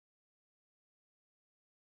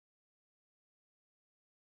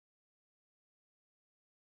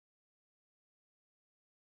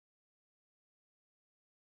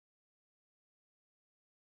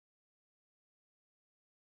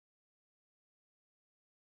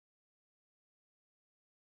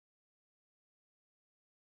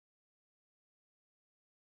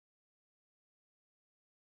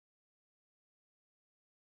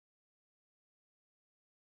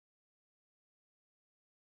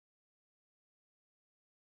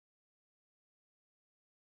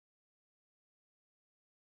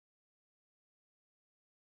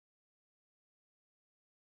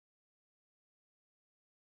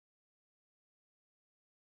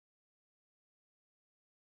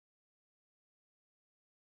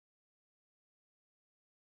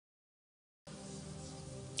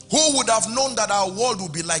Who would have known that our world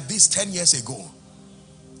would be like this 10 years ago?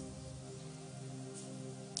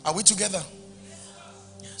 Are we together?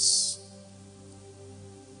 Yes.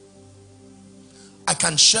 I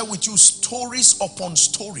can share with you stories upon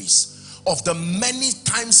stories of the many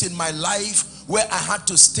times in my life where I had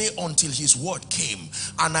to stay until his word came,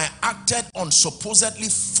 and I acted on supposedly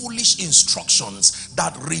foolish instructions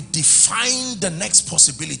that redefined the next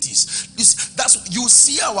possibilities. You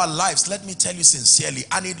see our lives, let me tell you sincerely,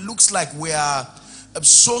 and it looks like we are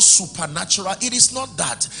so supernatural. It is not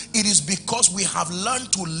that. It is because we have learned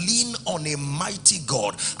to lean on a mighty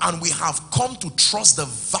God, and we have come to trust the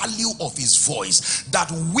value of his voice, that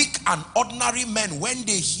weak and ordinary men, when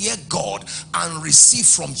they hear God and receive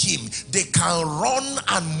from him, they can run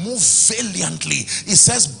and move valiantly. It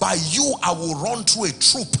says, by you I will run through a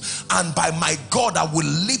troop, and by my God I will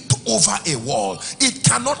leap over a wall. It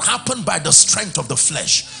cannot happen by the strength of the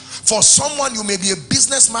flesh. For someone, you may be a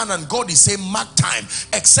businessman and God is saying, mark time,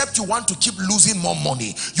 except you want to keep losing more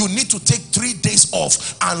money. You need to take 3 days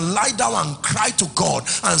off and lie down and cry to God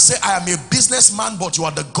and say, I am a businessman, but you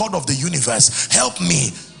are the God of the universe. Help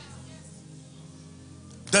me.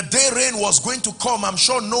 The day rain was going to come, I'm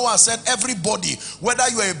sure Noah said, everybody, whether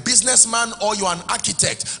you are a businessman or you are an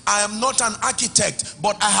architect, I am not an architect,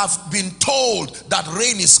 but I have been told that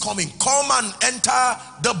rain is coming. Come and enter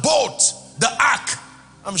the boat, the ark.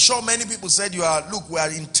 I'm sure many people said, look, we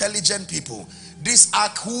are intelligent people. This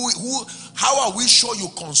ark, how are we sure you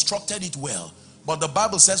constructed it well? But the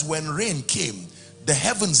Bible says when rain came, the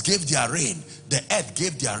heavens gave their rain, the earth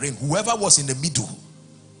gave their rain, whoever was in the middle.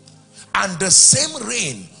 And the same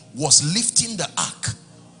rain was lifting the ark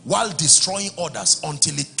while destroying others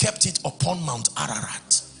until it kept it upon Mount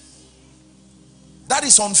Ararat. That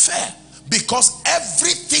is unfair, because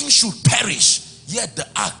everything should perish, yet the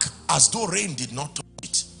ark, as though rain did not touch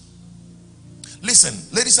it. Listen,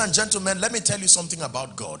 ladies and gentlemen, let me tell you something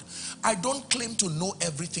about God. I don't claim to know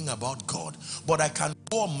everything about God, but I can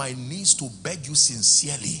go on my knees to beg you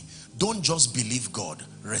sincerely, don't just believe God,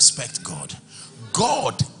 respect God.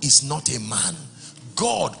 God is not a man.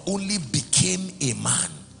 God only became a man.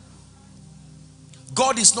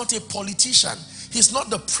 God is not a politician. He's not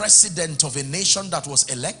the president of a nation that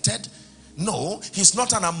was elected. No, he's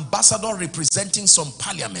not an ambassador representing some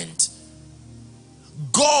parliament.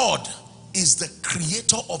 God is the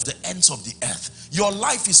creator of the ends of the earth. Your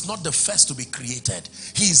life is not the first to be created.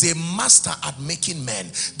 He is a master at making men.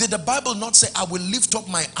 Did the Bible not say, I will lift up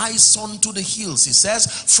my eyes unto the hills? He says,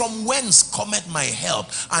 from whence cometh my help?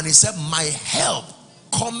 And he said, my help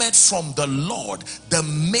cometh from the Lord, the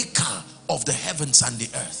maker of the heavens and the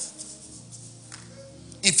earth.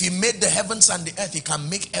 If he made the heavens and the earth, he can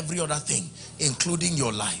make every other thing, including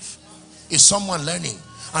your life. Is someone learning?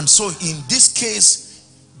 And so in this case,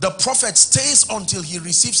 the prophet stays until he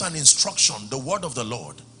receives an instruction, the word of the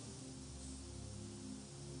Lord.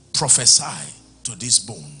 Prophesy to these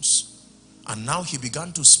bones. And now he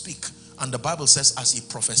began to speak. And the Bible says, as he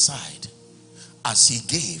prophesied, as he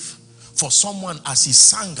gave, for someone, as he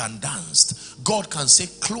sang and danced, God can say,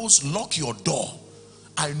 close, lock your door.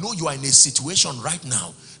 I know you are in a situation right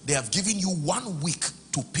now. They have given you 1 week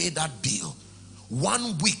to pay that bill.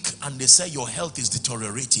 1 week, and they say your health is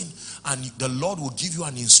deteriorating, and the Lord will give you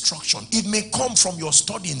an instruction. It may come from your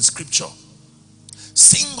study in scripture.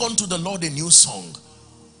 Sing unto the Lord a new song.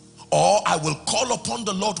 Or I will call upon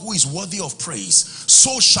the Lord who is worthy of praise.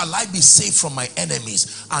 So shall I be saved from my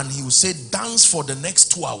enemies. And he will say, dance for the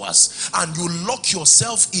next 2 hours. And you lock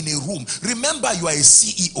yourself in a room. Remember, you are a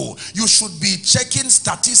CEO. You should be checking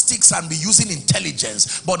statistics and be using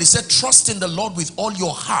intelligence. But he said, trust in the Lord with all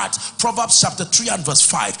your heart. Proverbs chapter 3 and verse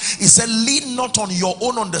 5. He said, lean not on your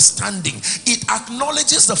own understanding. It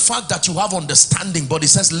acknowledges the fact that you have understanding, but it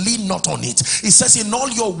says, lean not on it. It says, in all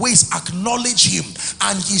your ways acknowledge him,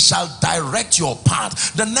 and he shall direct your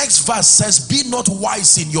path. The next verse says, be not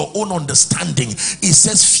wise in your own understanding. It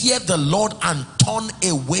says, fear the Lord and turn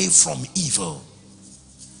away from evil.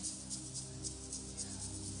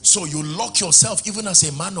 So you lock yourself even as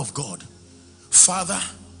a man of God. Father,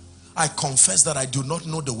 I confess that I do not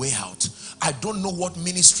know the way out. I don't know what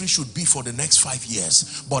ministry should be for the next 5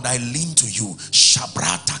 years, but I lean to you.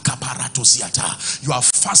 You are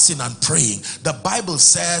fasting and praying. The Bible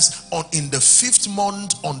says, in the 5th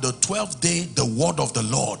month, on the 12th day, the word of the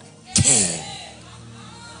Lord came.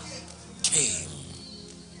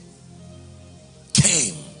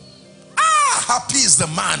 Happy is the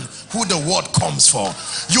man who the word comes for.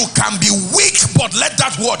 You can be weak, but let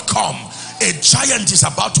that word come. A giant is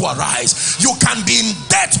about to arise. You can be in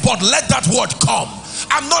debt, but let that word come.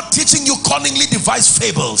 I'm not teaching you cunningly devised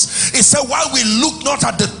fables. It said, while we look not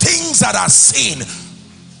at the things that are seen,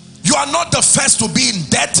 You are not the first to be in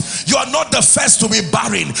debt. You are not the first to be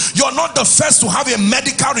barren. You are not the first to have a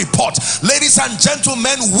medical report. Ladies and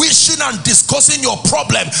gentlemen, wishing and discussing your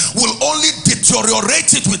problem will only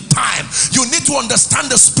deteriorate it with time. You need to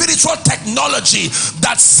understand the spiritual technology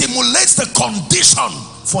that simulates the condition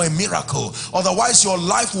for a miracle. Otherwise, your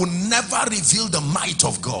life will never reveal the might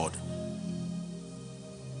of God.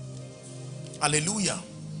 Hallelujah.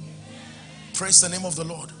 Praise the name of the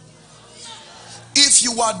Lord. If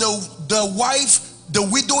you are the wife, the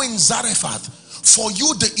widow in Zarephath, for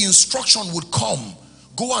you the instruction would come,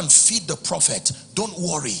 go and feed the prophet. Don't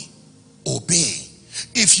worry, obey.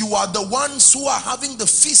 If you are the ones who are having the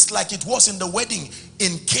feast like it was in the wedding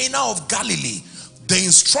in Cana of Galilee, the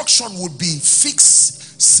instruction would be fill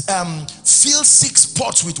 6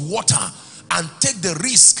 pots with water and take the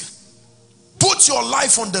risk. Put your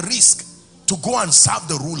life on the risk to go and serve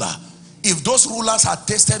the ruler. If those rulers had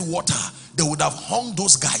tasted water, they would have hung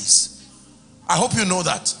those guys. I hope you know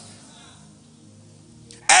that.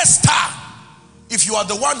 Esther, if you are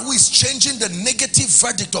the one who is changing the negative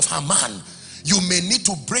verdict of Haman, you may need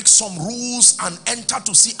to break some rules and enter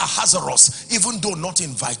to see Ahasuerus, even though not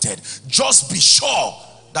invited. Just be sure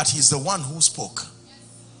that he's the one who spoke.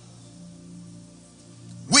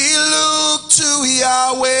 We look to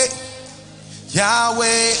Yahweh,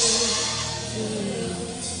 Yahweh.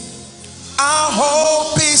 Our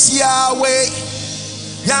hope is Yahweh,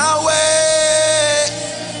 Yahweh.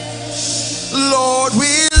 Lord,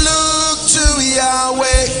 we look to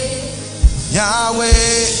Yahweh,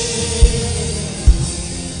 Yahweh.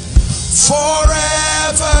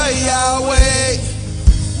 Forever Yahweh.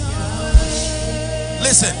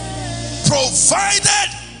 Listen, provided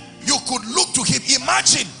you could look to him.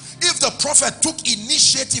 Imagine if the prophet took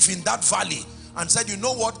initiative in that valley and said, you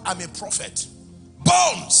know what, I'm a prophet.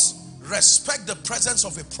 Bones respect the presence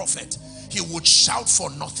of a prophet. He would shout for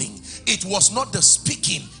nothing. It was not the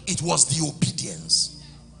speaking, it was the obedience.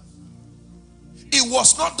 It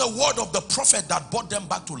was not the word of the prophet that brought them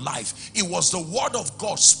back to life. It was the word of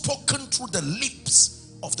God spoken through the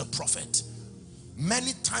lips of the prophet.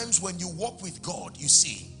 Many times when you walk with God, you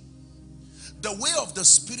see, the way of the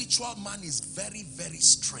spiritual man is very, very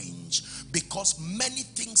strange, because many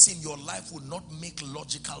things in your life will not make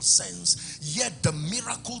logical sense. Yet the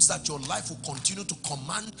miracles that your life will continue to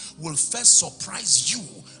command will first surprise you,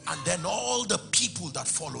 and then all the people that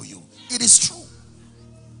follow you. It is true.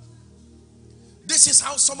 This is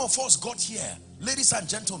how some of us got here, ladies and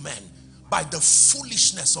gentlemen, by the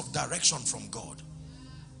foolishness of direction from God.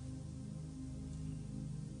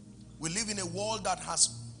 We live in a world that has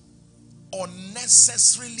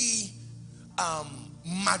unnecessarily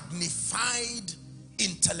magnified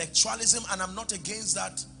intellectualism, and I'm not against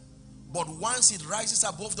that, but once it rises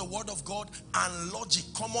above the word of God and logic,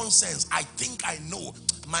 common sense, I think I know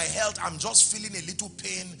my health, I'm just feeling a little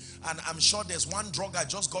pain, and I'm sure there's one drug I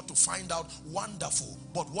just got to find out. Wonderful.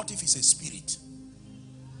 But what if it's a spirit?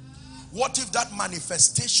 What if that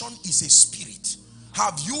manifestation is a spirit?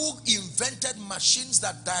 Have you invented machines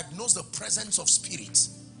that diagnose the presence of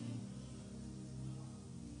spirits?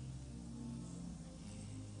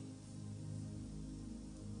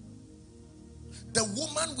 The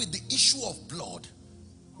woman with the issue of blood,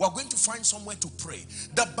 we're going to find somewhere to pray.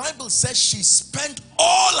 The Bible says she spent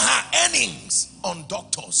all her earnings on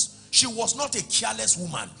doctors. She was not a careless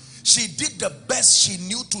woman. She did the best she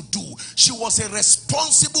knew to do. She was a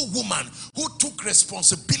responsible woman who took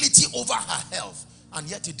responsibility over her health, and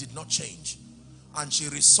yet it did not change. And she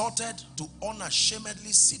resorted to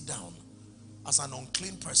unashamedly sit down as an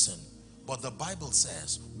unclean person. But the Bible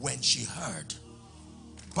says when she heard,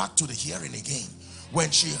 back to the hearing again, when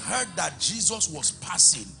she heard that Jesus was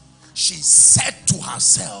passing, she said to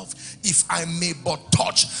herself, if I may but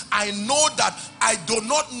touch. I know that I do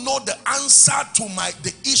not know the answer to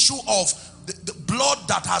the issue of the blood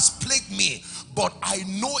that has plagued me, but I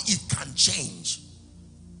know it can change.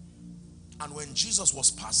 And when Jesus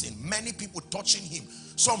was passing, many people touching him,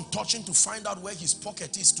 some touching to find out where his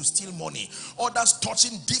pocket is to steal money, others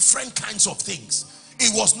touching different kinds of things.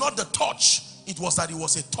 It was not the touch, it was that it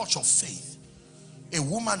was a touch of faith. A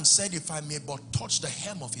woman said, if I may but touch the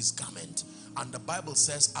hem of his garment. And the Bible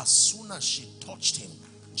says, as soon as she touched him,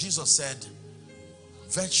 Jesus said,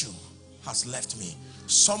 virtue has left me.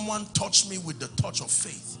 Someone touched me with the touch of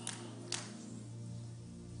faith.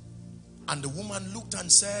 And the woman looked and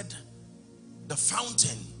said, the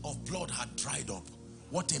fountain of blood had dried up.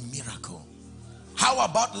 What a miracle. How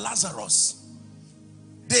about Lazarus?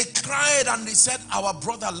 They cried and they said, our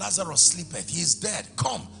brother Lazarus sleepeth. He is dead.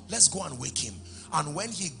 Come, let's go and wake him. And when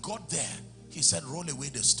he got there, he said, roll away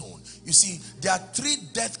the stone. You see, there are 3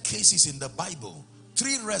 death cases in the Bible.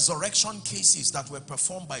 3 resurrection cases that were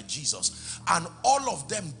performed by Jesus, and all of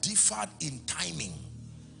them differed in timing.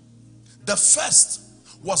 The first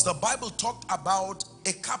was, the Bible talked about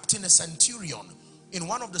a captain, a centurion, in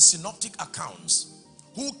one of the synoptic accounts,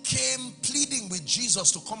 who came pleading with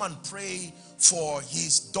Jesus to come and pray for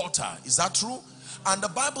his daughter. Is that true? And the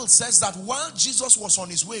Bible says that while Jesus was on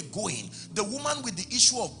his way going, the woman with the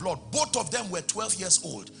issue of blood, both of them were 12 years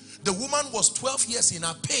old. The woman was 12 years in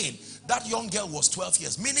her pain. That young girl was 12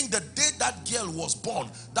 years. Meaning the day that girl was born,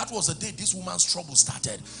 that was the day this woman's trouble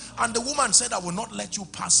started. And the woman said, I will not let you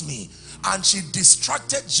pass me. And she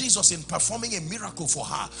distracted Jesus in performing a miracle for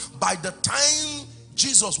her. By the time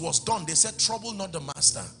Jesus was done, they said, trouble not the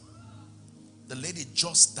master. The lady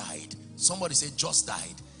just died. Somebody said, just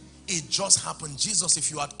died. It just happened. Jesus,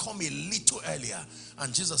 if you had come a little earlier.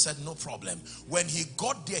 And Jesus said, no problem. When he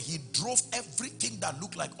got there, he drove everything that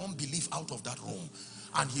looked like unbelief out of that room.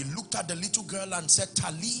 And he looked at the little girl and said,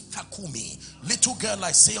 Talitha kumi, little girl,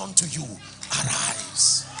 I say unto you,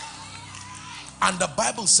 arise. And the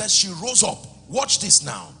Bible says she rose up. Watch this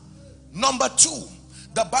now. Number 2,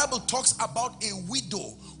 the Bible talks about a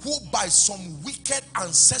widow who by some wicked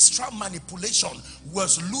ancestral manipulation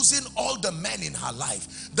was losing all the men in her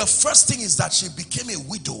life. The first thing is that she became a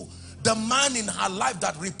widow. The man in her life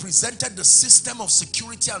that represented the system of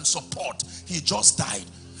security and support, he just died.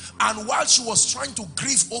 And while she was trying to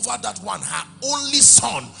grieve over that one, her only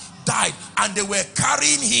son died, and they were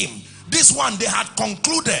carrying him. This one, they had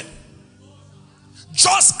concluded.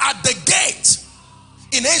 Just at the gate,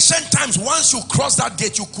 in ancient times, once you cross that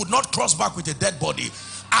gate, you could not cross back with a dead body.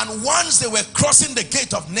 And once they were crossing the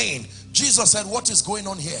gate of Nain, Jesus said, what is going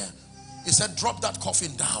on here? He said, drop that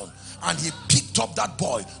coffin down. And he picked up that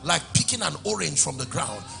boy like picking an orange from the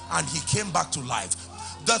ground, and he came back to life.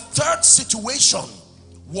 The third situation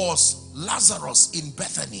was Lazarus in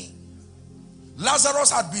Bethany.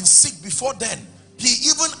 Lazarus had been sick before then. He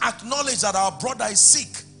even acknowledged that our brother is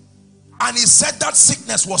sick, and he said that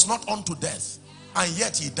sickness was not unto death, and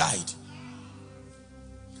yet he died.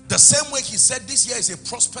 The same way he said this year is a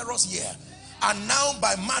prosperous year, and now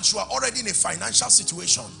by March you are already in a financial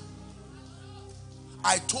situation.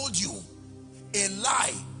 I told you, a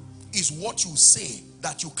lie is what you say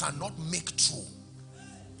that you cannot make true.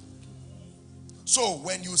 So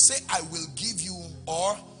when you say I will give you,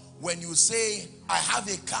 or when you say I have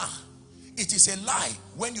a car, it is a lie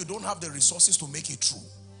when you don't have the resources to make it true.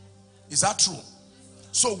 Is that true?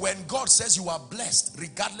 So when God says you are blessed,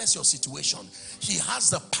 regardless your situation, he has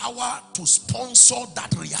the power to sponsor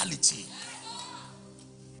that reality.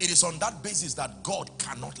 It is on that basis that God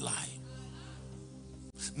cannot lie.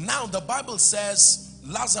 Now the Bible says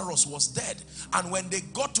Lazarus was dead, and when they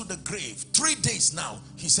got to the grave, 3 days now,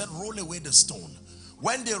 he said, roll away the stone.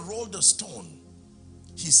 When they rolled the stone,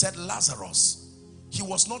 he said, Lazarus. He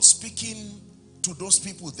was not speaking to those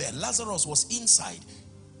people there. Lazarus was inside.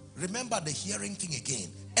 Remember the hearing thing again.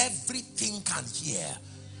 Everything can hear.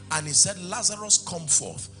 And he said, Lazarus, come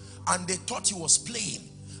forth. And they thought he was playing.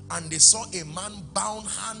 And they saw a man bound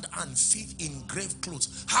hand and feet in grave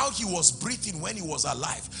clothes. How he was breathing when he was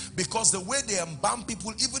alive. Because the way they embalm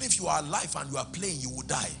people, even if you are alive and you are playing, you will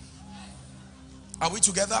die. Are we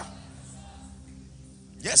together?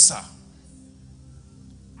 Yes, sir.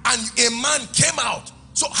 And a man came out.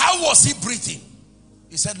 So how was he breathing?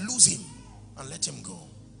 He said, lose him and let him go.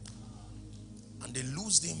 And they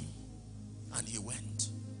loosed him, and he went.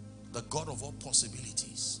 The God of all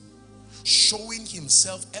possibilities, showing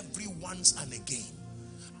himself every once and again.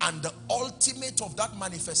 And the ultimate of that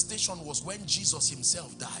manifestation was when Jesus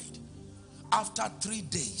himself died. After 3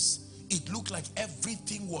 days, it looked like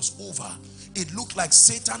everything was over. It looked like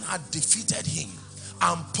Satan had defeated him.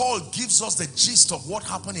 And Paul gives us the gist of what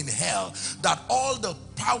happened in hell, that all the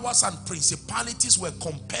powers and principalities were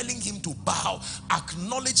compelling him to bow,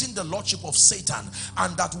 acknowledging the lordship of Satan,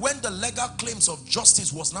 and that when the legal claims of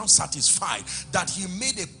justice was now satisfied, that he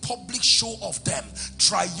made a public show of them,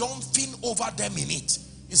 triumphing over them in it.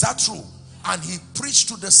 Is that true? And he preached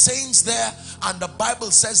to the saints there, and the Bible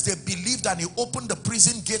says they believed, and he opened the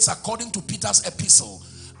prison gates according to Peter's epistle,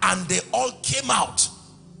 and they all came out.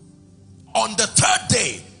 On the 3rd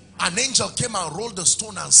day, an angel came and rolled the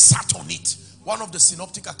stone and sat on it. One of the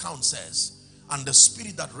synoptic accounts says, and the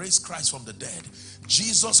spirit that raised Christ from the dead,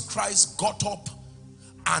 Jesus Christ got up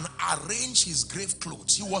and arranged his grave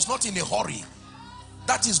clothes. He was not in a hurry.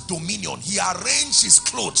 That is dominion. He arranged his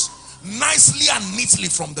clothes nicely and neatly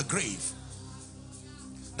from the grave.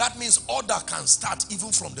 That means order can start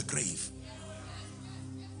even from the grave.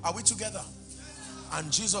 Are we together? And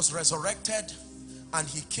Jesus resurrected. And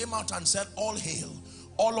he came out and said, all hail,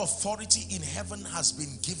 all authority in heaven has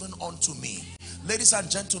been given unto me. Ladies and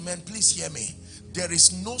gentlemen, please hear me. There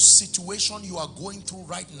is no situation you are going through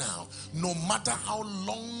right now, no matter how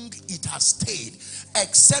long it has stayed,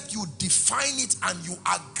 except you define it and you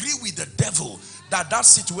agree with the devil that that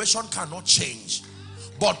situation cannot change.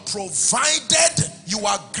 But provided you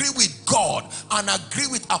agree with God and agree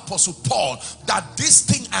with Apostle Paul that this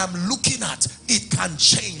thing I'm looking at, it can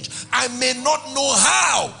change. I may not know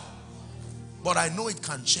how, but I know it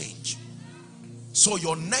can change. So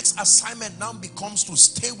your next assignment now becomes to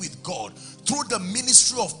stay with God through the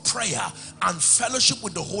ministry of prayer and fellowship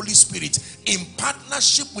with the Holy Spirit in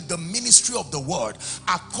partnership with the ministry of the word.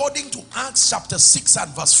 According to Acts chapter 6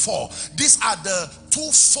 and verse 4, these are the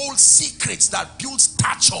twofold secrets that build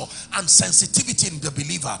stature and sensitivity in the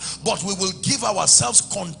believer. But we will give ourselves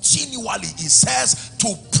continually, it says,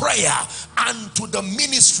 to prayer and to the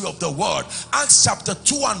ministry of the word. Acts chapter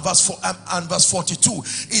 2 and verse 42,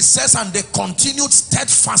 it says, and they continued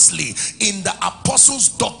steadfastly in the apostles'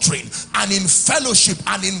 doctrine and in fellowship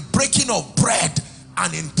and in breaking of bread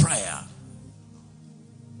and in prayer.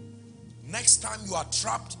 Next time you are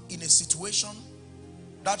trapped in a situation,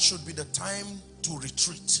 that should be the time to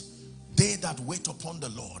retreat. They that wait upon the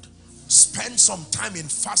Lord, spend some time in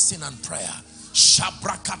fasting and prayer.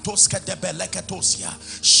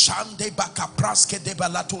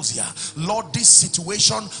 Lord, this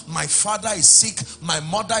situation, my father is sick, my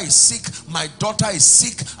mother is sick, my daughter is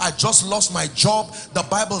sick, I just lost my job. The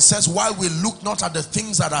Bible says, while we look not at the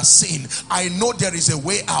things that are seen, I know there is a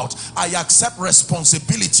way out. I accept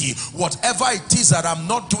responsibility. Whatever it is that I'm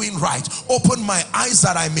not doing right, open my eyes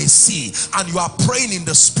that I may see. And you are praying in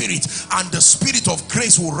the spirit, and the spirit of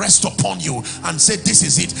grace will rest upon you and say, this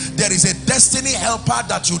is it. There is a destiny helper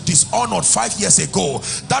that you dishonored 5 years ago.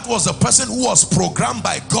 That was the person who was programmed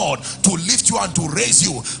by God to lift you and to raise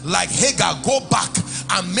you. Like Hagar, go back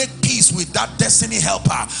and make peace with that destiny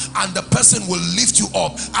helper, and the person will lift you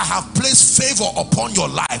up. I have placed favor upon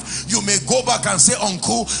your life. You may go back and say,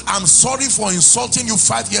 uncle, I'm sorry for insulting you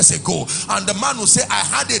 5 years ago. And the man will say, I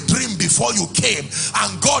had a dream before you came,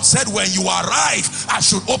 and God said when you arrive I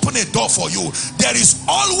should open a door for you. There is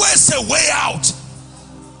always a way out.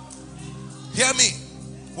 Hear me,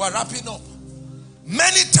 we're wrapping up.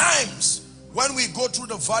 Many times when we go through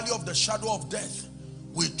the valley of the shadow of death,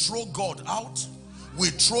 we throw God out, we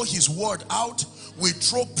throw his word out, we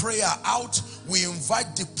throw prayer out, we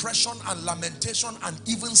invite depression and lamentation and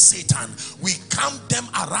even Satan. We camp them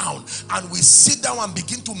around and we sit down and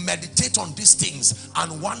begin to meditate on these things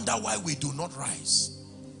and wonder why we do not rise.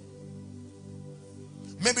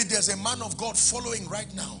 Maybe there's a man of God following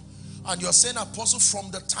right now, and you're saying, Apostle, from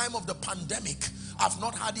the time of the pandemic, I've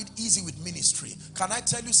not had it easy with ministry. Can I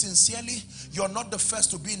tell you sincerely, you're not the first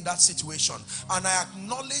to be in that situation. And I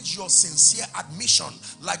acknowledge your sincere admission.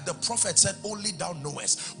 Like the prophet said, only thou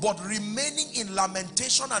knowest. But remaining in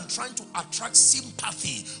lamentation and trying to attract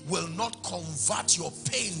sympathy will not convert your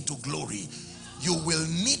pain to glory. You will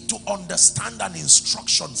need to understand an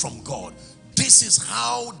instruction from God. This is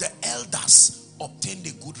how the elders obtained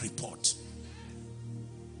a good report.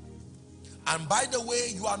 And by the way,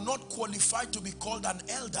 you are not qualified to be called an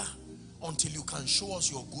elder until you can show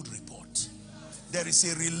us your good report. There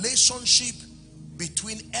is a relationship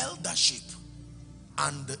between eldership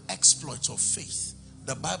and the exploits of faith.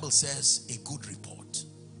 The Bible says a good report.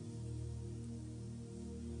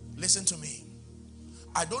 Listen to me.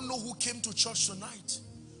 I don't know who came to church tonight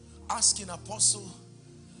asking, Apostle,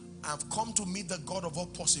 I've come to meet the God of all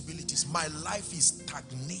possibilities. My life is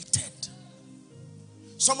stagnated.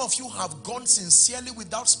 Some of you have gone sincerely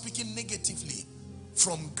without speaking negatively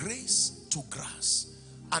from grace to grass.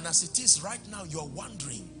 And as it is right now, you're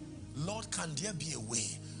wondering, Lord, can there be a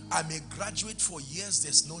way? I'm a graduate for years,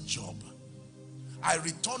 there's no job. I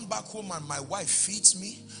return back home and my wife feeds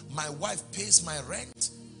me. My wife pays my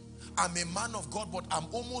rent. I'm a man of God, but I'm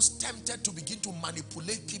almost tempted to begin to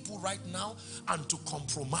manipulate people right now and to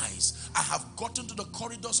compromise. I have gotten to the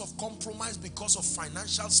corridors of compromise because of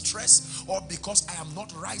financial stress or because I am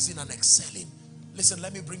not rising and excelling. Listen,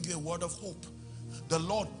 let me bring you a word of hope. The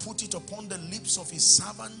Lord put it upon the lips of his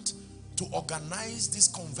servant to organize this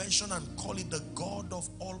convention and call it the God of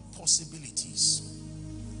all possibilities.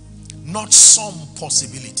 Not some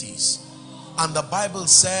possibilities. And the Bible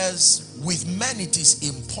says, with men it is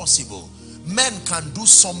impossible. Men can do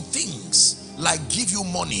some things like give you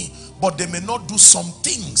money, but they may not do some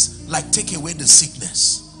things like take away the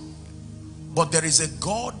sickness. But there is a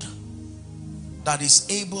God that is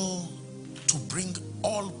able to bring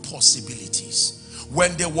all possibilities.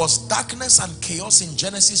 When there was darkness and chaos in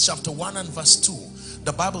Genesis chapter 1 and verse 2,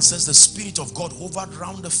 the Bible says the Spirit of God hovered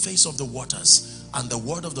round the face of the waters, and the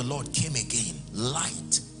word of the Lord came again,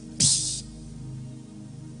 light.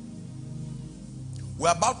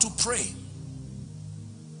 We're about to pray.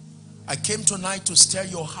 I came tonight to stir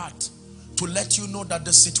your heart, to let you know that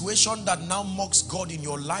the situation that now mocks God in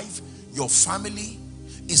your life, your family,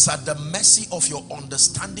 is at the mercy of your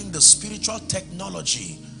understanding the spiritual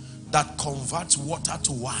technology that converts water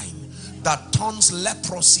to wine, that turns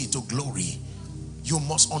leprosy to glory. You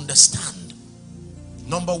must understand.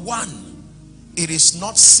 Number one, it is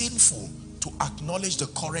not sinful to acknowledge the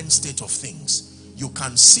current state of things. You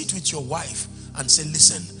can sit with your wife and say,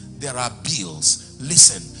 listen, there are bills.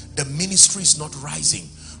 Listen, the ministry is not rising.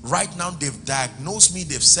 Right now, they've diagnosed me.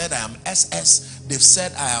 They've said I am SS. They've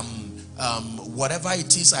said I am whatever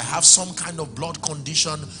it is. I have some kind of blood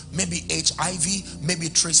condition, maybe HIV, maybe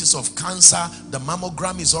traces of cancer. The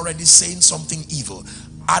mammogram is already saying something evil.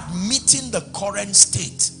 Admitting the current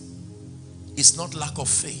state is not lack of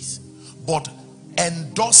faith, but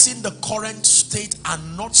endorsing the current state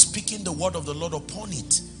and not speaking the word of the Lord upon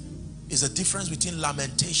it is a difference between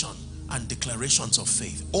lamentation and declarations of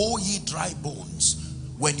faith. Oh, ye dry bones.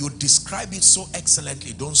 When you describe it so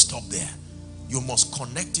excellently, don't stop there. You must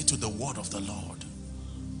connect it to the word of the Lord.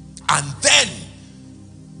 And then,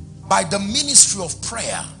 by the ministry of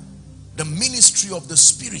prayer, the ministry of the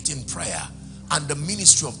Spirit in prayer, and the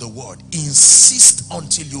ministry of the word, insist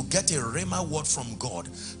until you get a rhema word from God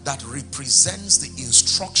that represents the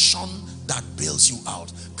instruction that bails you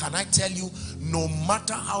out. Can I tell you, no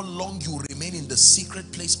matter how long you remain in the secret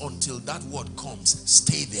place until that word comes,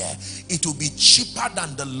 stay there. It will be cheaper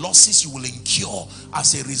than the losses you will incur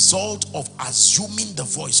as a result of assuming the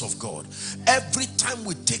voice of God. Every time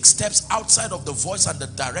we take steps outside of the voice and the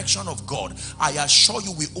direction of God, I assure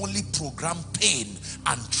you we only program pain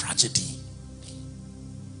and tragedy.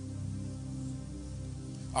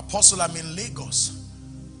 Apostle, I'm in Lagos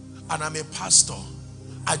and I'm a pastor.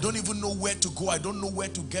 I don't even know where to go. I don't know where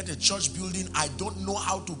to get a church building. I don't know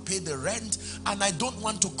how to pay the rent, and I don't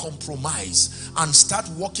want to compromise and start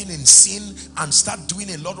walking in sin and start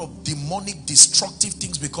doing a lot of demonic, destructive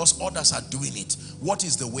things because others are doing it. What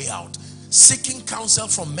is the way out? Seeking counsel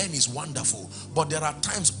from men is wonderful, but there are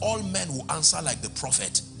times all men will answer like the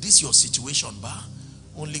prophet. This is your situation, bah?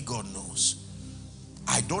 Only God knows.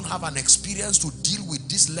 I don't have an experience to deal with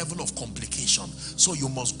this level of complication. So you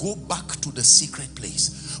must go back to the secret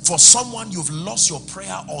place. For someone, you've lost your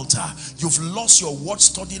prayer altar. You've lost your word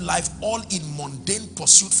study life, all in mundane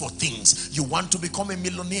pursuit for things. You want to become a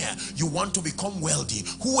millionaire. You want to become wealthy.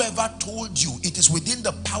 Whoever told you it is within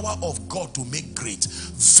the power of God to make great?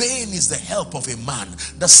 Vain is the help of a man.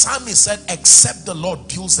 The psalmist said, except the Lord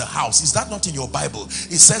builds the house. Is that not in your Bible?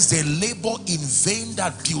 It says they labor in vain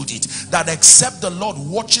that build it. That except the Lord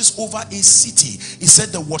watches over a city, he said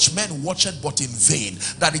the watchman watcheth but in vain.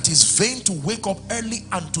 That it is vain to wake up early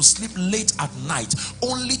and to sleep late at night,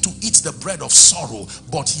 only to eat the bread of sorrow,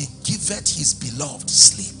 but he giveth his beloved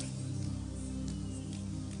sleep.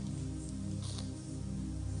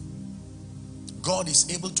 God is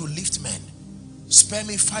able to lift men. Spare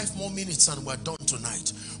me 5 more minutes and we're done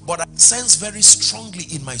tonight. But I sense very strongly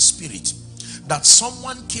in my spirit that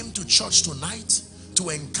someone came to church tonight to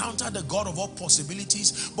encounter the God of all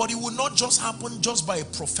possibilities, but it will not just happen just by a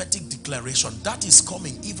prophetic declaration. That is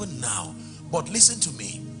coming even now. But listen to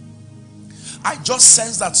me. I just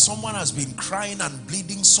sense that someone has been crying and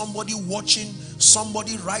bleeding, somebody watching,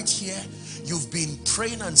 somebody right here. You've been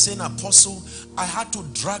praying and saying, Apostle, I had to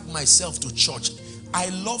drag myself to church. I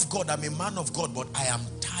love God, I'm a man of God, but I am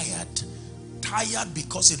tired. Tired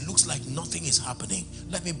because it looks like nothing is happening.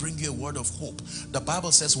 Let me bring you a word of hope. The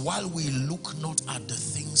Bible says, while we look not at the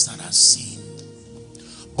things that are seen,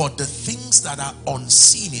 but the things that are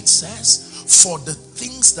unseen, it says, for the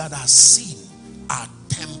things that are seen are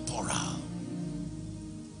temporal.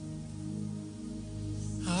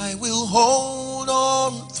 I will hold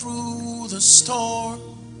on through the storm,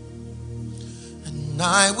 and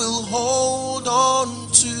I will hold on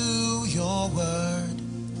to your word.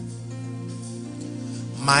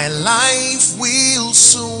 My life will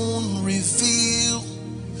soon reveal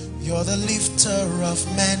you're the lifter of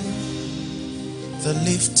men, the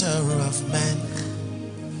lifter of men.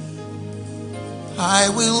 I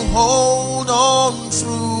will hold on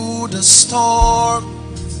through the storm.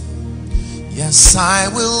 Yes, I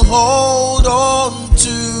will hold on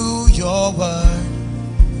to your word.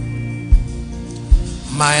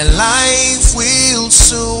 My life will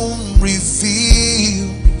soon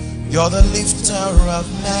reveal you're the lifter of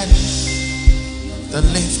men, the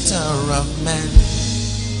lifter of men.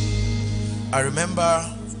 I remember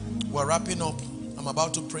we're wrapping up. I'm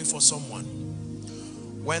about to pray for someone.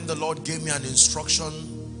 When the Lord gave me an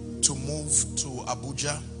instruction to move to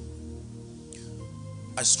Abuja,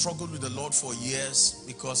 I struggled with the Lord for years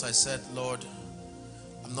because I said, Lord,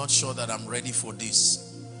 I'm not sure that I'm ready for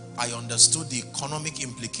this. I understood the economic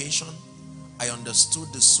implication. I understood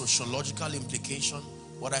the sociological implication.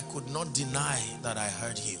 But I could not deny that I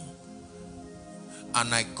heard him.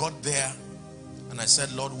 And I got there and I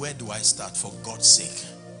said, Lord, where do I start for God's sake?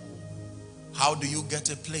 How do you get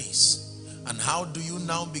a place? And how do you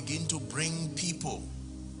now begin to bring people?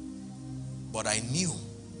 But I knew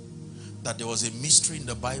that there was a mystery in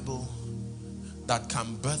the Bible that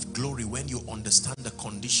can birth glory when you understand the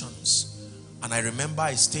conditions. And I remember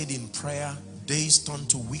I stayed in prayer. Days turned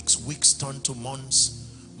to weeks, weeks turned to months.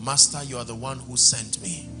 Master, you are the one who sent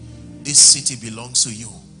me. This city belongs to you.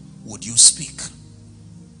 Would you speak?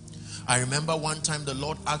 I remember one time the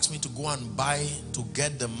Lord asked me to go and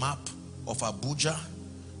get the map of Abuja,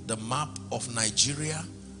 the map of Nigeria,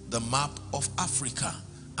 the map of Africa,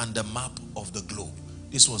 and the map of the globe.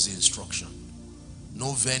 This was the instruction.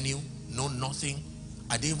 No venue, no nothing.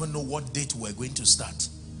 I didn't even know what date we were going to start.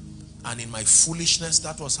 And in my foolishness,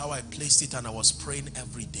 that was how I placed it, and I was praying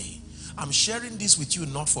every day. I'm sharing this with you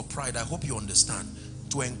not for pride. I hope you understand.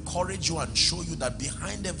 To encourage you and show you that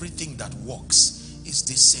behind everything that works is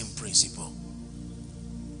this same principle.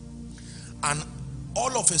 And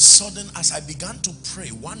all of a sudden, as I began to pray,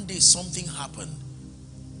 one day something happened.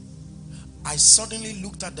 I suddenly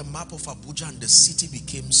looked at the map of Abuja and the city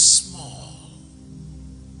became small.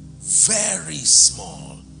 Very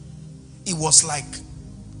small. It was like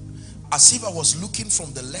as if I was looking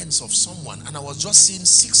from the lens of someone and I was just seeing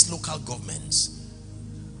 6 local governments.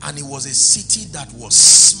 And it was a city that was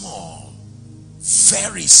small.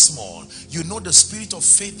 Very small. You know the spirit of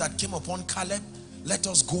faith that came upon Caleb? Let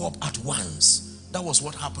us go up at once. That was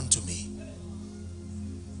what happened to me.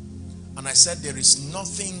 And I said, there is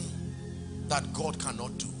nothing that God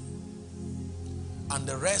cannot do. And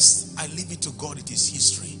the rest, I leave it to God. It is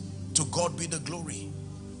history. To God be the glory.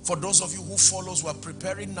 For those of you who follows, we're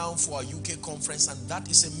preparing now for our UK conference, and that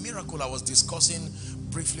is a miracle. I was discussing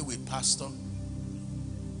briefly with Pastor.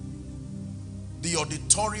 The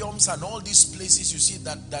auditoriums and all these places you see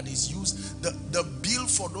that is used, the bill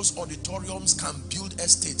for those auditoriums can build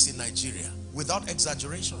estates in Nigeria without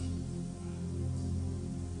exaggeration.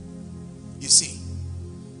 You see.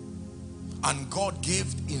 And God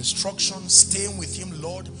gave instructions, staying with him.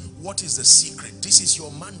 Lord, what is the secret? This is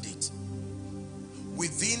your mandate.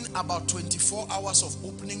 Within about 24 hours of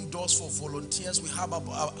opening doors for volunteers, we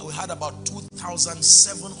had about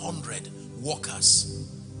 2,700 workers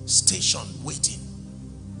stationed waiting.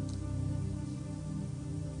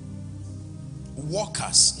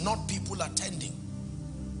 Workers, not people attending.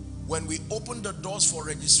 When we opened the doors for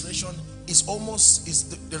registration,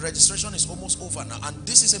 the registration is almost over now, and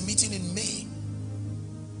this is a meeting in May.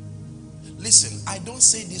 Listen, I don't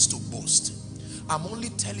say this to boast. I'm only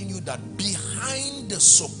telling you that behind the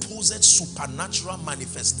supposed supernatural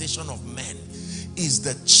manifestation of men is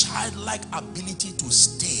the childlike ability to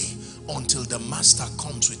stay until the master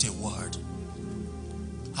comes with a word.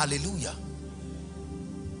 Hallelujah.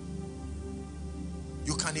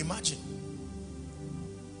 You can imagine.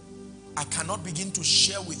 I cannot begin to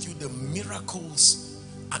share with you the miracles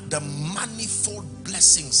and the manifold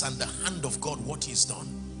blessings and the hand of God, what he's done.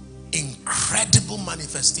 Incredible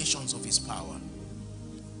manifestations of his power.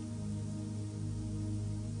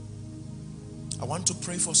 I want to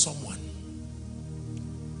pray for someone.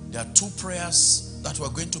 There are 2 prayers that we're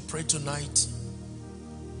going to pray tonight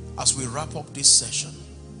as we wrap up this session.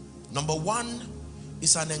 Number 1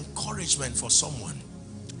 is an encouragement for someone.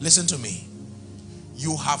 Listen to me.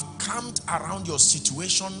 You have camped around your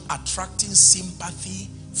situation, attracting sympathy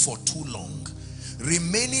for too long.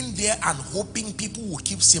 Remaining there and hoping people will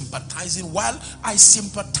keep sympathizing. While I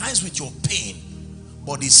sympathize with your pain,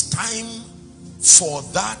 but it's time for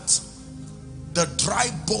the dry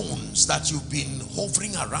bones that you've been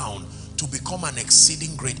hovering around to become an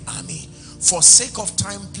exceeding great army. For sake of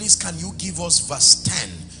time, please can you give us verse 10?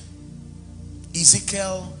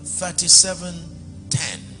 Ezekiel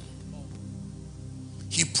 37:10.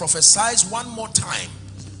 He prophesies one more time,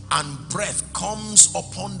 and breath comes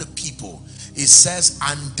upon the people. It says,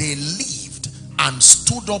 and they lived and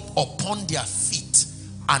stood up upon their feet,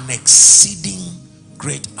 an exceeding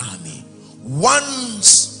great army.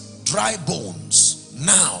 Once dry bones,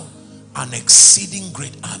 now an exceeding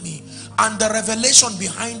great army. And the revelation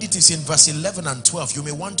behind it is in verse 11 and 12. You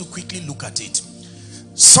may want to quickly look at it.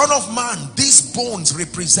 Son of man, these bones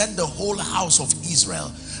represent the whole house of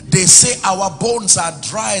Israel. They say our bones are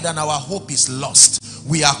dried and our hope is lost.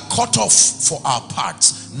 We are cut off for our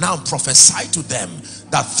parts. Now prophesy to them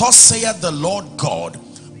that thus saith the Lord God,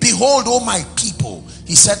 behold, O my people,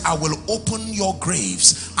 He said, I will open your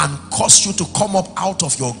graves and cause you to come up out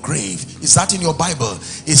of your grave. Is that in your Bible?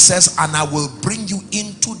 It says, and I will bring you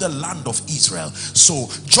into the land of Israel. So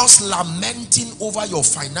just lamenting over your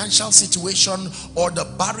financial situation or the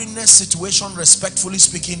barrenness situation, respectfully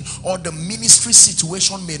speaking, or the ministry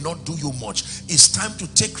situation may not do you much. It's time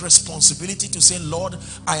to take responsibility to say, Lord,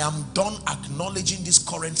 I am done acknowledging this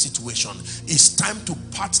current situation. It's time to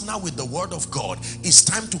partner with the word of God. It's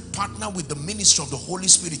time to partner with the ministry of the Holy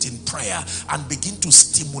Spirit in prayer and begin to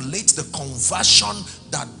stimulate the conversion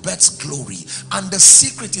that births glory. And the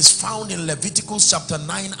secret is found in Leviticus chapter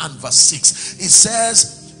 9 and verse 6. It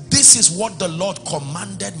says, this is what the Lord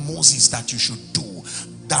commanded Moses that you should do.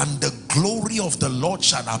 Then the glory of the Lord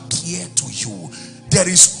shall appear to you. There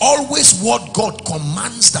is always what God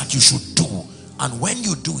commands that you should do. And when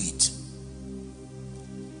you do it,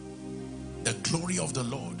 the glory of the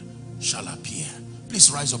Lord shall appear. Please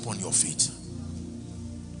rise up on your feet.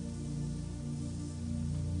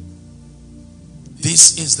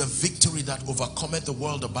 This is the victory that overcometh the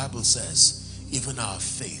world, the Bible says, even our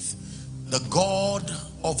faith. The God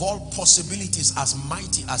of all possibilities, as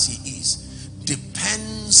mighty as he is,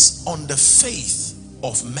 depends on the faith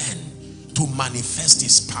of men to manifest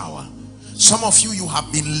his power. Some of you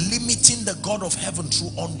have been limiting the God of heaven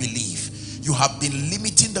through unbelief. You have been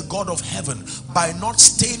limiting the God of heaven by not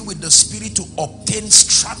staying with the Spirit to obtain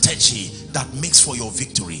strategy that makes for your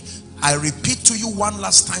victory. I repeat to you one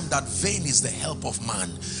last time that vain is the help of man.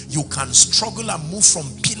 You can struggle and move from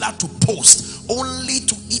pillar to post only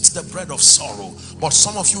to eat the bread of sorrow. But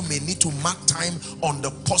some of you may need to mark time on the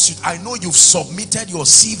pursuit. I know you've submitted your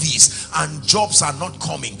CVs and jobs are not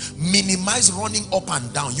coming. Minimize running up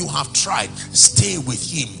and down. You have tried. Stay with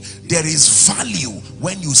him. There is value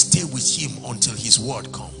when you stay with him until his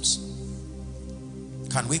word comes.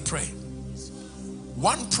 Can we pray?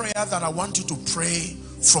 One prayer that I want you to pray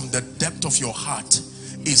from the depth of your heart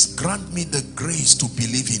is, grant me the grace to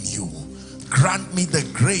believe in you. Grant me the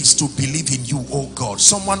grace to believe in you, oh God.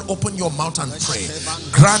 Someone open your mouth and pray.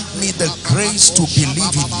 Grant me the grace to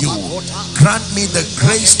believe in you. Grant me the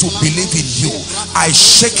grace to believe in you. I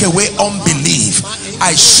shake away unbelief.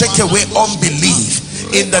 I shake away unbelief.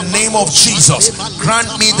 In the name of Jesus,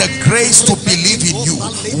 grant me the grace to believe in you.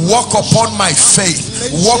 Walk upon my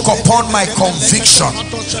faith. Walk upon my conviction.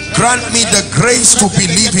 Grant me the grace to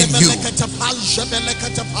believe in you.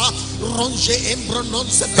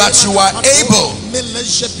 That you are able.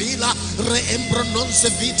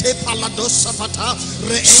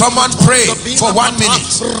 Someone pray for 1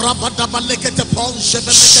 minute.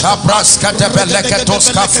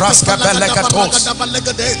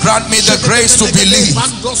 Grant me the grace to believe.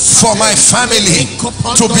 For my family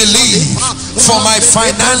to believe, for my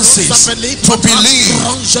finances to believe,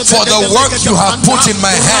 for the work you have put in my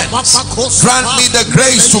hands. Grant me the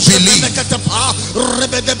grace to believe.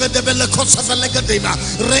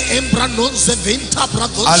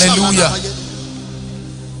 Hallelujah.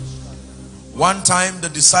 One time the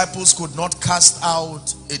disciples could not cast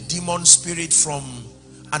out a demon spirit from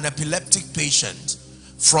an epileptic patient.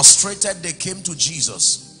 Frustrated, they came to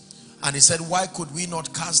Jesus. And he said, why could we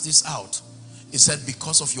not cast this out? He said,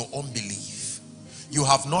 because of your unbelief. You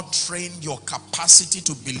have not trained your capacity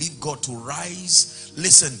to believe God to rise.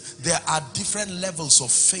 Listen, there are different levels of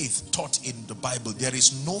faith taught in the Bible. There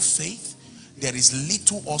is no faith. There is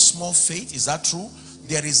little or small faith. Is that true?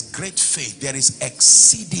 There is great faith. There is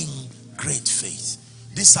exceeding great faith.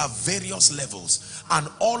 These are various levels. And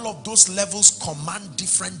all of those levels command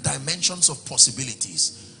different dimensions of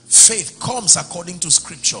possibilities. Faith comes according to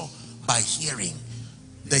scripture by hearing.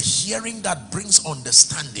 The hearing that brings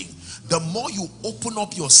understanding. The more you open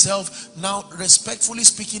up yourself, now respectfully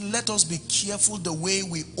speaking, let us be careful the way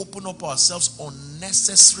we open up ourselves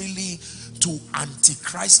unnecessarily to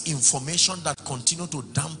antichrist information that continue to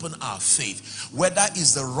dampen our faith. Whether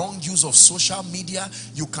it's the wrong use of social media,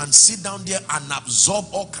 you can sit down there and absorb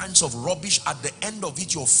all kinds of rubbish. At the end of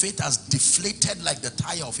it, your faith has deflated like the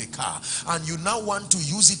tire of a car, and you now want to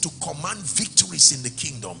use it to command victories in the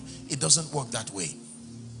kingdom. It doesn't work that way.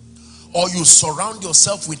 Or you surround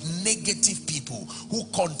yourself with negative people who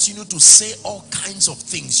continue to say all kinds of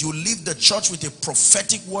things. You leave the church with a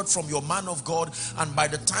prophetic word from your man of God, and by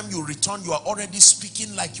the time you return, you are already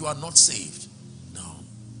speaking like you are not saved. No.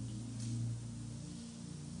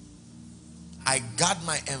 I guard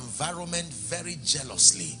my environment very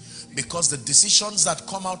jealously, because the decisions that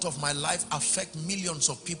come out of my life affect millions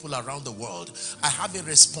of people around the world. I have a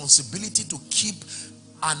responsibility to keep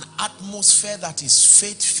an atmosphere that is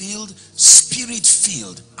faith-filled,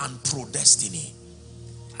 spirit-filled, and pro-destiny.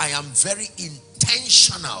 I am very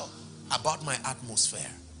intentional about my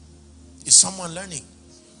atmosphere. Is someone learning?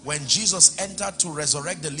 When Jesus entered to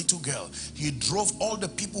resurrect the little girl, he drove all the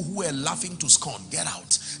people who were laughing to scorn. Get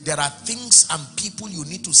out. There are things and people you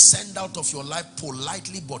need to send out of your life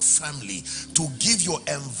politely but firmly to give your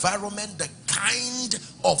environment the kind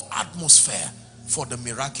of atmosphere for the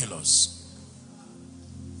miraculous.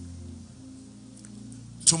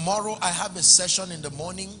 Tomorrow I have a session in the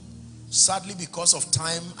morning. Sadly, because of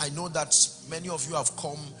time, I know that many of you have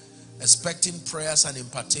come expecting prayers and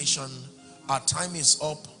impartation. Our time is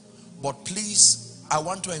up, but please, I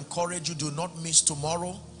want to encourage you, do not miss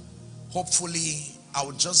tomorrow. Hopefully, I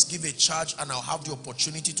will just give a charge and I'll have the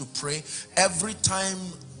opportunity to pray. Every time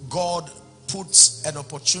God puts an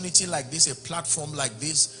opportunity like this, a platform like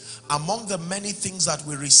this, among the many things that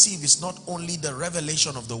we receive is not only the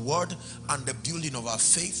revelation of the word and the building of our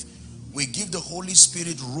faith. We give the Holy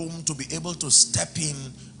Spirit room to be able to step in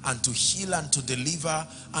and to heal and to deliver,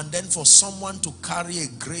 and then for someone to carry a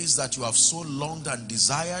grace that you have so longed and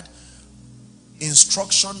desired.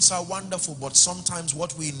 Instructions are wonderful, but sometimes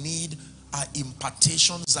what we need are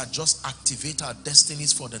impartations that just activate our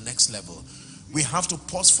destinies for the next level. We have to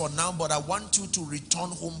pause for now, but I want you to return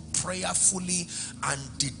home prayerfully and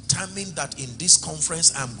determine that in this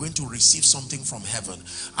conference I'm going to receive something from heaven.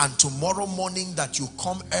 And tomorrow morning that you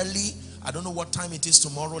come early, I don't know what time it is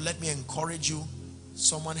tomorrow, let me encourage you.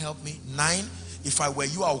 Someone help me. 9. If I were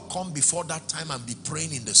you, I'll come before that time and be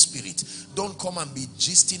praying in the spirit. Don't come and be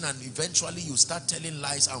gisting and eventually you start telling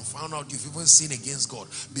lies and found out you've even sinned against God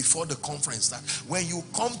before the conference starts. When you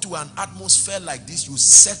come to an atmosphere like this, you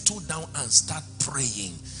settle down and start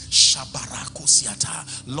praying.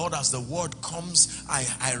 Lord, as the word comes,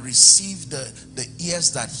 I receive the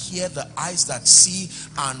ears that hear, the eyes that see,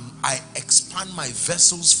 and I expand my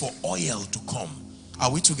vessels for oil to come.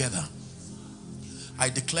 Are we together? I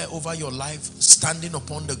declare over your life, standing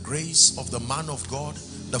upon the grace of the man of God,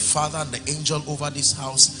 the Father and the angel over this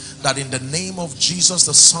house, that in the name of Jesus,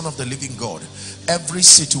 the Son of the living God, every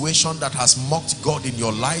situation that has mocked God in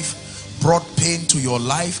your life, brought pain to your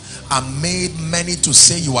life, and made many to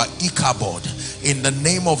say you are Ichabod, in the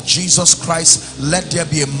name of Jesus Christ, let there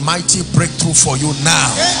be a mighty breakthrough for you now.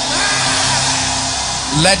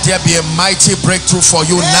 Let there be a mighty breakthrough for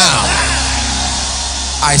you now.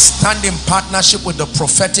 I stand in partnership with the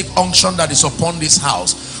prophetic unction that is upon this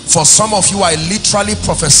house. For some of you, I literally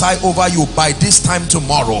prophesy over you by this time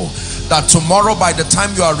tomorrow, that tomorrow by the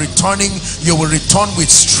time you are returning, you will return with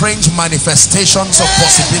strange manifestations of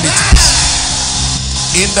possibilities.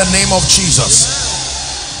 In the name of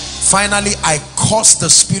Jesus. Finally, I curse the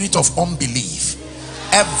spirit of unbelief.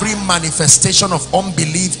 Every manifestation of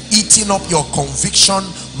unbelief eating up your conviction,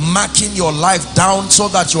 marking your life down so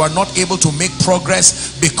that you are not able to make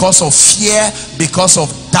progress because of fear, because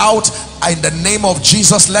of doubt. In the name of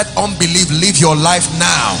Jesus, let unbelief live your life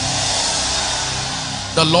now.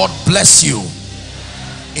 The Lord bless you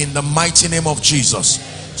in the mighty name of Jesus.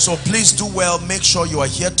 So please do well, make sure you are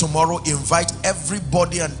here tomorrow. Invite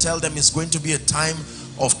everybody and tell them it's going to be a time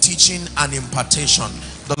of teaching and impartation.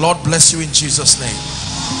 The Lord bless you in Jesus' name.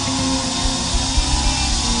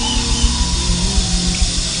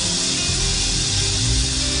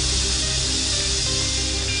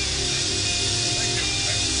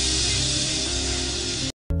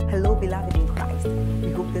 Hello, beloved in Christ.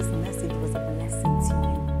 We hope this message was a blessing to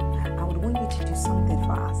you. I would want you to do something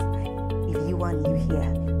for us. If you are new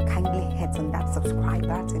here, kindly hit on that subscribe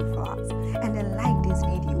button for us, and then like this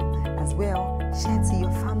video as well. Share to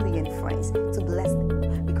your family and friends to bless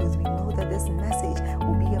them, because we know that this message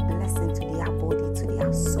will be a blessing to their body, to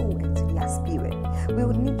their soul, and to their spirit. We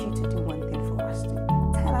would need you to do one thing for us too.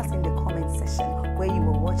 Tell us in the comment section where you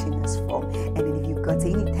were watching us from, and then if you've got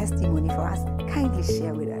any testimony for us, kindly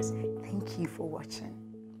share with us. Thank you for watching.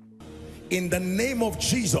 In the name of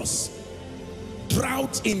Jesus,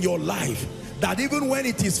 drought in your life, that even when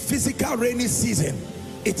it is physical rainy season,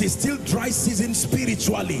 it is still dry season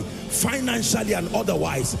spiritually, financially, and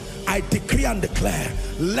otherwise, I decree and declare,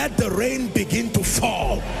 let the rain begin to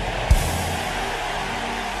fall.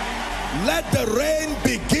 Let the rain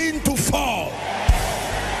begin to fall.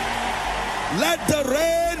 Let the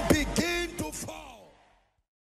rain begin